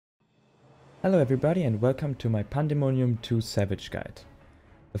Hello everybody and welcome to my Pandaemonium 2 Savage guide.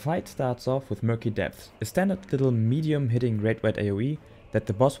 The fight starts off with Murky Depths, a standard little medium hitting red-white AoE that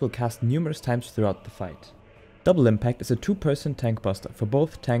the boss will cast numerous times throughout the fight. Double Impact is a 2-person tank buster for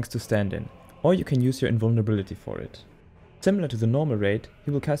both tanks to stand in, or you can use your invulnerability for it. Similar to the normal raid,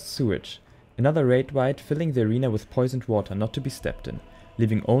 he will cast Sewage, another red-white filling the arena with poisoned water not to be stepped in,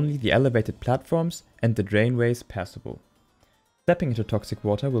 leaving only the elevated platforms and the drainways passable. Stepping into toxic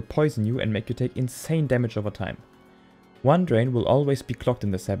water will poison you and make you take insane damage over time. One drain will always be clogged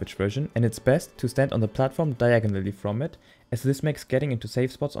in the Savage version, and it's best to stand on the platform diagonally from it, as this makes getting into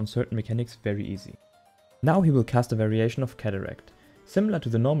safe spots on certain mechanics very easy. Now he will cast a variation of Cataract. Similar to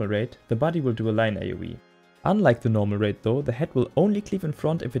the normal raid, the body will do a line AoE. Unlike the normal raid though, the head will only cleave in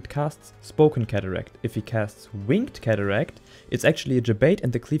front if it casts Spoken Cataract. If he casts Winged Cataract, it's actually a jabate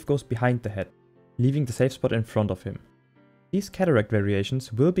and the cleave goes behind the head, leaving the safe spot in front of him. These Cataract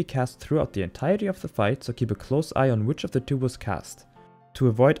variations will be cast throughout the entirety of the fight, so keep a close eye on which of the two was cast, to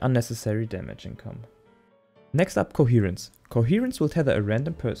avoid unnecessary damage income. Next up, Coherence. Coherence will tether a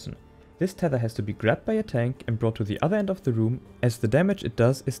random person. This tether has to be grabbed by a tank and brought to the other end of the room, as the damage it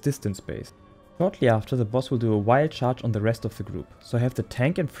does is distance based. Shortly after, the boss will do a wild charge on the rest of the group, so have the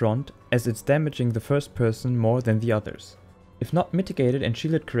tank in front as it's damaging the first person more than the others. If not mitigated and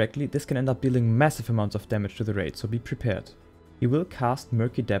shielded correctly, this can end up dealing massive amounts of damage to the raid, so be prepared. He will cast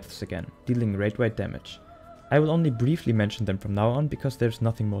Murky Depths again, dealing raid-wide damage. I will only briefly mention them from now on because there's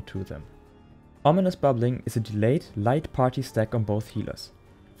nothing more to them. Ominous Bubbling is a delayed, light party stack on both healers.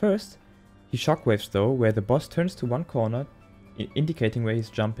 First, he shockwaves though, where the boss turns to one corner, indicating where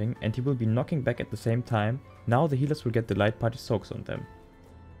he's jumping, and he will be knocking back at the same time. Now the healers will get the light party soaks on them.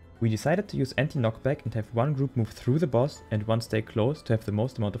 We decided to use anti-knockback and have one group move through the boss and one stay close to have the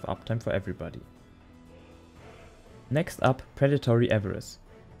most amount of uptime for everybody. Next up, Predatory Avarice.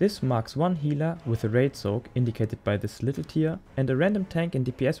 This marks one healer with a raid soak indicated by this little tier and a random tank and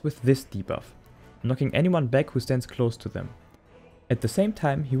DPS with this debuff, knocking anyone back who stands close to them. At the same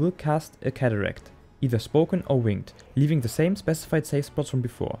time he will cast a Cataract, either spoken or winged, leaving the same specified safe spots from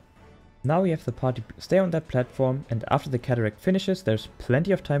before. Now we have the party stay on that platform, and after the Cataract finishes there's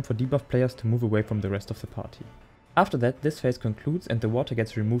plenty of time for debuff players to move away from the rest of the party. After that this phase concludes and the water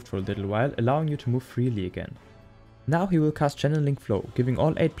gets removed for a little while, allowing you to move freely again. Now he will cast Channeling Flow, giving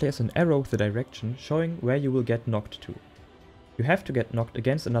all 8 players an arrow with the direction, showing where you will get knocked to. You have to get knocked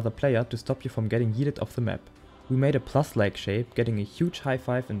against another player to stop you from getting yeeted off the map. We made a plus-like shape, getting a huge high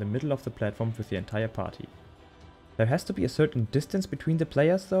five in the middle of the platform with the entire party. There has to be a certain distance between the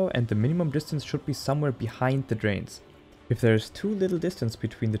players though, and the minimum distance should be somewhere behind the drains. If there is too little distance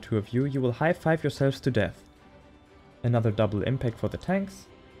between the two of you, you will high five yourselves to death. Another double impact for the tanks,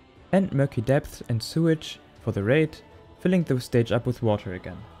 and Murky Depths and Sewage for the raid, filling the stage up with water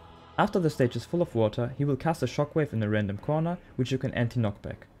again. After the stage is full of water, he will cast a shockwave in a random corner, which you can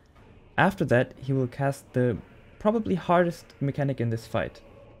anti-knockback. After that, he will cast the probably hardest mechanic in this fight.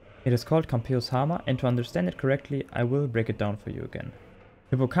 It is called Kampeos Harma, and to understand it correctly, I will break it down for you again.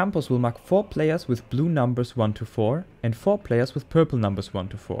 Hippokampos will mark 4 players with blue numbers 1 to 4, and 4 players with purple numbers 1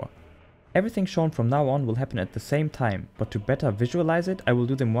 to 4. Everything shown from now on will happen at the same time, but to better visualize it, I will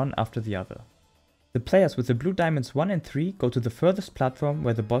do them one after the other. The players with the blue diamonds 1 and 3 go to the furthest platform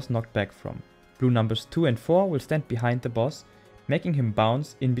where the boss knocked back from. Blue numbers 2 and 4 will stand behind the boss, making him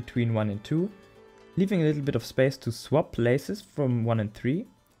bounce in between 1 and 2, leaving a little bit of space to swap places from 1 and 3.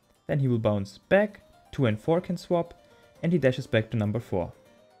 Then he will bounce back, 2 and 4 can swap, and he dashes back to number 4.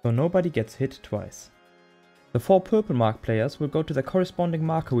 So nobody gets hit twice. The 4 purple mark players will go to the corresponding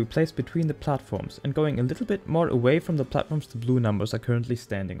marker we placed between the platforms, and going a little bit more away from the platforms the blue numbers are currently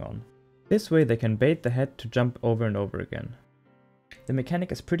standing on. This way they can bait the head to jump over and over again. The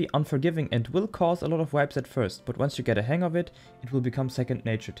mechanic is pretty unforgiving and will cause a lot of wipes at first, but once you get a hang of it, it will become second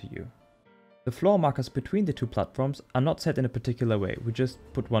nature to you. The floor markers between the two platforms are not set in a particular way, we just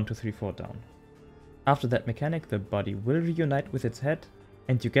put 1, 2, 3, 4 down. After that mechanic, the body will reunite with its head,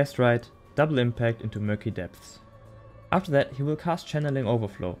 and you guessed right, double impact into Murky Depths. After that he will cast Channeling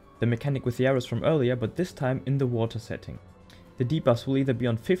Overflow, the mechanic with the arrows from earlier, but this time in the water setting. The debuffs will either be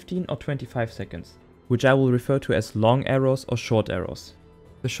on 15 or 25 seconds, which I will refer to as long arrows or short arrows.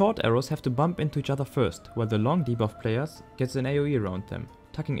 The short arrows have to bump into each other first, while the long debuff players gets an AoE around them,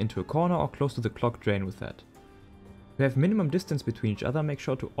 tucking into a corner or close to the clock drain with that. To have minimum distance between each other, make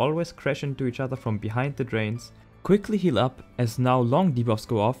sure to always crash into each other from behind the drains. Quickly heal up, as now long debuffs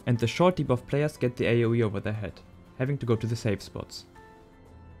go off and the short debuff players get the AoE over their head, having to go to the safe spots.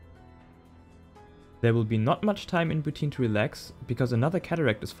 There will be not much time in between to relax, because another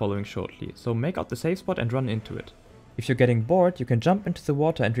Cataract is following shortly, so make out the safe spot and run into it. If you're getting bored, you can jump into the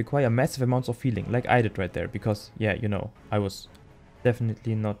water and require massive amounts of healing, like I did right there, because, yeah, you know, I was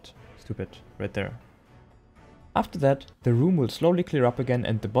definitely not stupid right there. After that, the room will slowly clear up again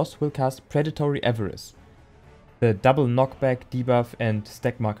and the boss will cast Predatory Avarice, the double knockback debuff and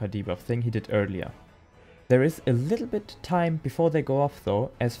stack marker debuff thing he did earlier. There is a little bit time before they go off though,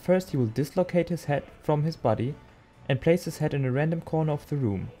 as first he will dislocate his head from his body and place his head in a random corner of the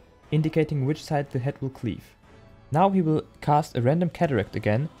room, indicating which side the head will cleave. Now he will cast a random cataract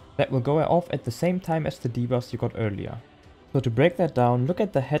again, that will go off at the same time as the debuffs you got earlier. So to break that down, look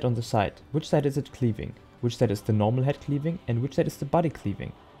at the head on the side. Which side is it cleaving? Which side is the normal head cleaving? And which side is the body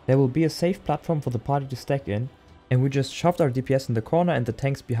cleaving? There will be a safe platform for the party to stack in, and we just shoved our DPS in the corner and the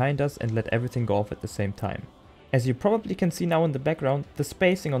tanks behind us and let everything go off at the same time. As you probably can see now in the background, the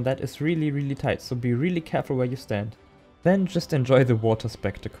spacing on that is really tight, so be really careful where you stand. Then just enjoy the water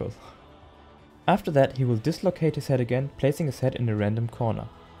spectacle. After that he will dislocate his head again, placing his head in a random corner,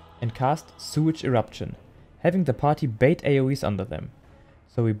 and cast Sewage Eruption, having the party bait AoEs under them.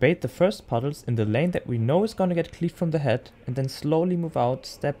 So we bait the first puddles in the lane that we know is gonna get cleaved from the head, and then slowly move out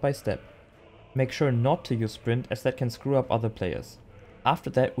step by step. Make sure not to use sprint, as that can screw up other players. After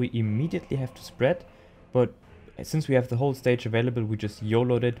that we immediately have to spread, but since we have the whole stage available, we just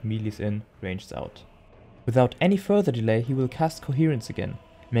YOLO'd it, melees in, ranged out. Without any further delay he will cast Coherence again,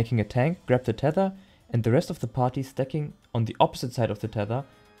 making a tank grab the tether and the rest of the party stacking on the opposite side of the tether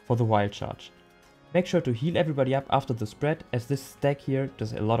for the wild charge. Make sure to heal everybody up after the spread, as this stack here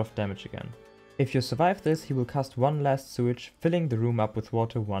does a lot of damage again. If you survive this, he will cast one last sewage, filling the room up with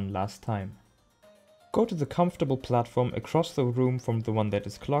water one last time. Go to the comfortable platform across the room from the one that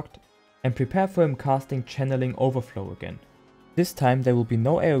is clogged and prepare for him casting Channeling Overflow again. This time there will be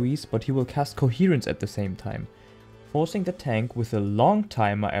no AoEs, but he will cast Coherence at the same time, forcing the tank with a long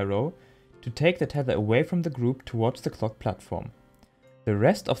timer arrow to take the tether away from the group towards the clogged platform. The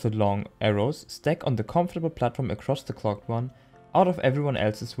rest of the long arrows stack on the comfortable platform across the clogged one, out of everyone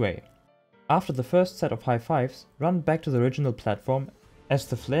else's way. After the first set of high fives, run back to the original platform, as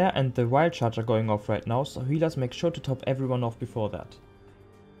the flare and the wild charge are going off right now, so healers make sure to top everyone off before that.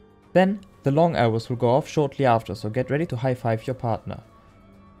 Then the long arrows will go off shortly after, so get ready to high five your partner.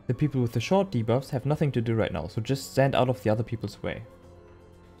 The people with the short debuffs have nothing to do right now, so just stand out of the other people's way.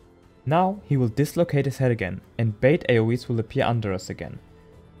 Now he will dislocate his head again, and bait AoEs will appear under us again.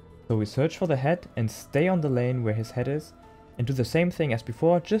 So we search for the head and stay on the lane where his head is, and do the same thing as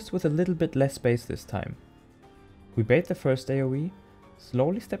before, just with a little bit less space this time. We bait the first AoE,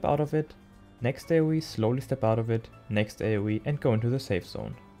 slowly step out of it, next AoE, slowly step out of it, next AoE, and go into the safe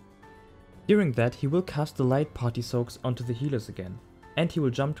zone. During that he will cast the light party soaks onto the healers again, and he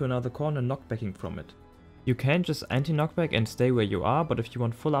will jump to another corner knockbacking from it. You can just anti-knockback and stay where you are, but if you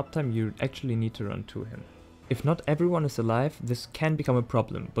want full uptime you actually need to run to him. If not everyone is alive, this can become a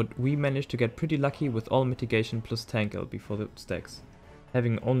problem, but we managed to get pretty lucky with all mitigation plus tank LB for the stacks,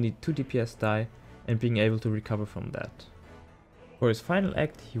 having only 2 DPS die and being able to recover from that. For his final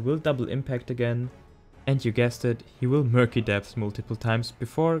act he will double impact again, and you guessed it, he will murky depths multiple times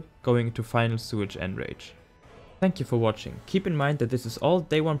before going into final sewage enrage. Thank you for watching. Keep in mind that this is all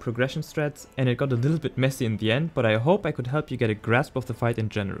day 1 progression strats and it got a little bit messy in the end, but I hope I could help you get a grasp of the fight in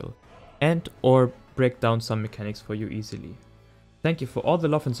general, and or break down some mechanics for you easily. Thank you for all the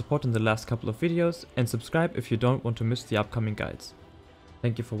love and support in the last couple of videos, and subscribe if you don't want to miss the upcoming guides.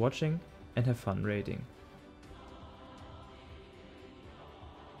 Thank you for watching and have fun raiding.